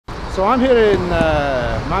So I'm here in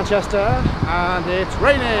Manchester and it's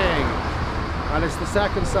raining and it's the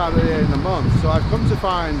second Saturday in the month, so I've come to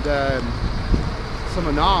find some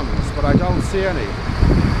anons, but I don't see any,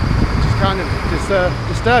 which is kind of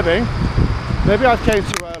disturbing. Maybe I came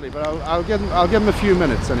too early, but I'll give them a few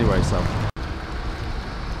minutes anyway. So,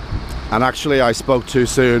 and actually I spoke too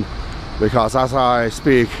soon, because as I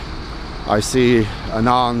speak I see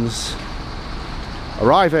anons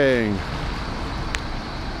arriving,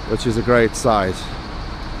 which is a great sight.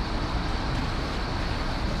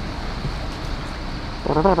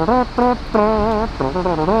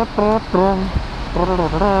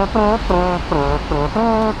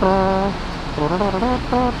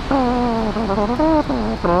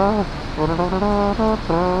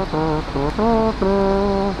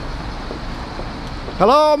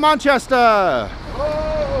 Hello, Manchester! Hello!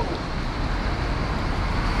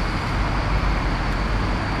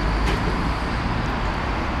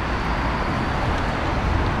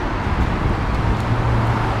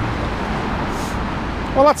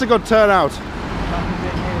 Well, that's a good turnout.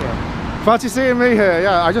 Fancy seeing me here?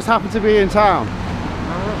 Yeah, I just happen to be in town.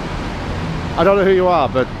 I don't know who you are,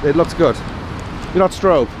 but it looks good. You're not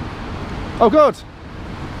Strobe. Oh, good.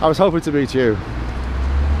 I was hoping to meet you.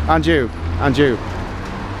 And you. And you.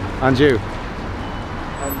 And you.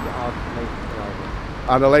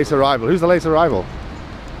 And a late arrival. Who's the late arrival?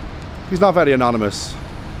 He's not very anonymous.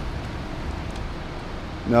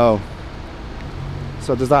 No.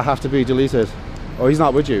 So does that have to be deleted? Oh, he's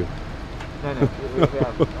not with you? No.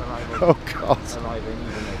 Oh God.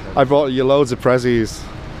 I brought you loads of prezzies.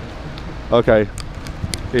 Okay,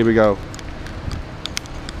 here we go.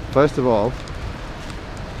 First of all,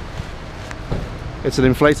 it's an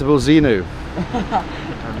inflatable Xenu.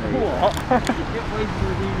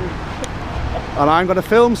 And I'm going to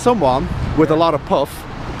film someone with a lot of puff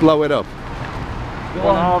blow it up.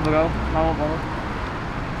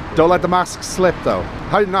 Don't let the mask slip though.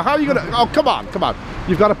 How are you going to... Oh, come on.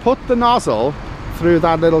 You've got to put the nozzle through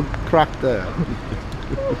that little crack there.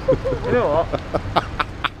 You know what?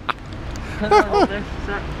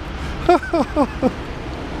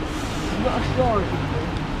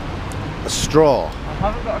 A straw? I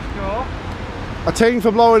haven't got a straw. A thing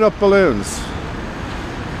for blowing up balloons.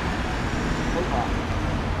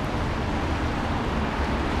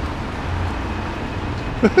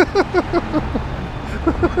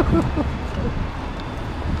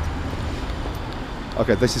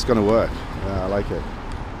 Okay, this is going to work. Yeah, I like it.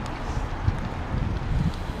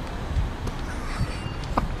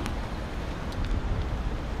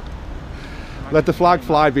 Let the flag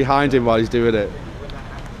fly behind him while he's doing it.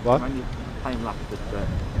 What? Can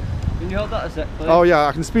you hold that a sec, please? Oh yeah,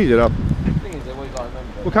 I can speed it up. The thing is that we've got to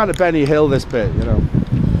remember. We're kind of Benny Hill this bit, you know.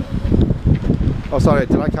 Oh sorry,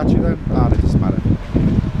 did I catch you then? Ah, it doesn't matter.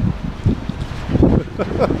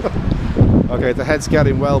 Okay, the head's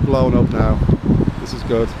getting well blown up now. This is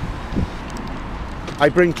good. I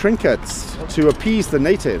bring trinkets to appease the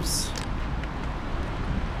natives.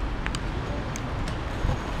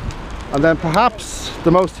 And then perhaps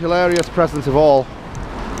the most hilarious present of all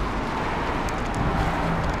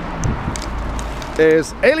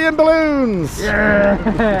is alien balloons!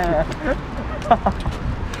 Yeah!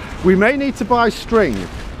 We may need to buy string,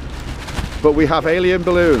 but we have alien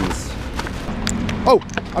balloons. Oh,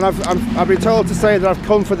 and I've been told to say that I've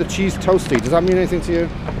come for the cheese toasty. Does that mean anything to you?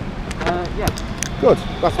 Yeah. Good,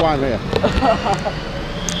 that's why I'm here.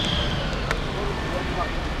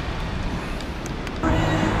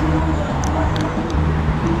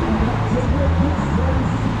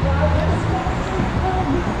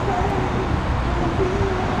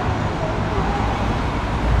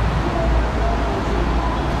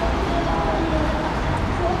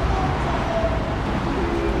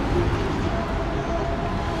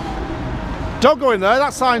 Don't go in there,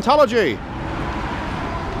 that's Scientology.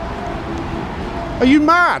 Are you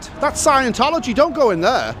mad? That's Scientology, don't go in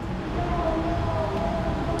there.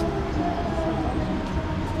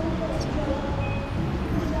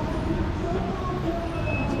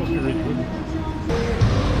 It's supposed to be really good.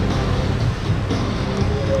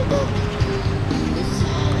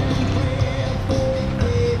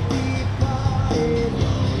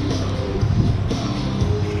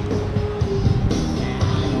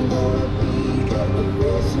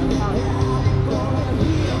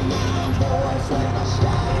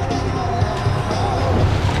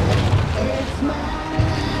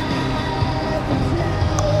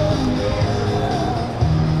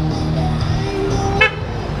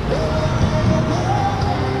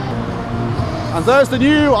 And there's the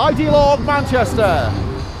new Ideologue Manchester.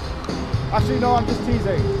 Actually, no, I'm just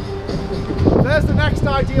teasing. There's the next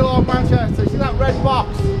Ideologue Manchester. See that red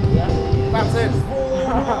box? Yeah. That's it.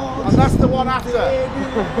 And that's the one after.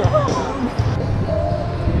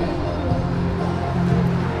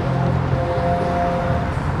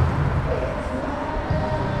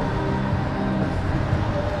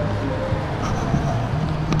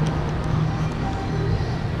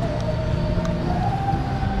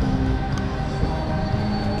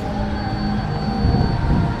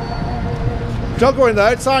 Don't go in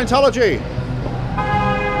there, it's Scientology.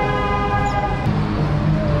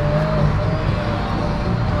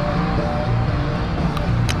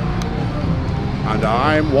 And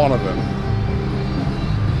I'm one of them.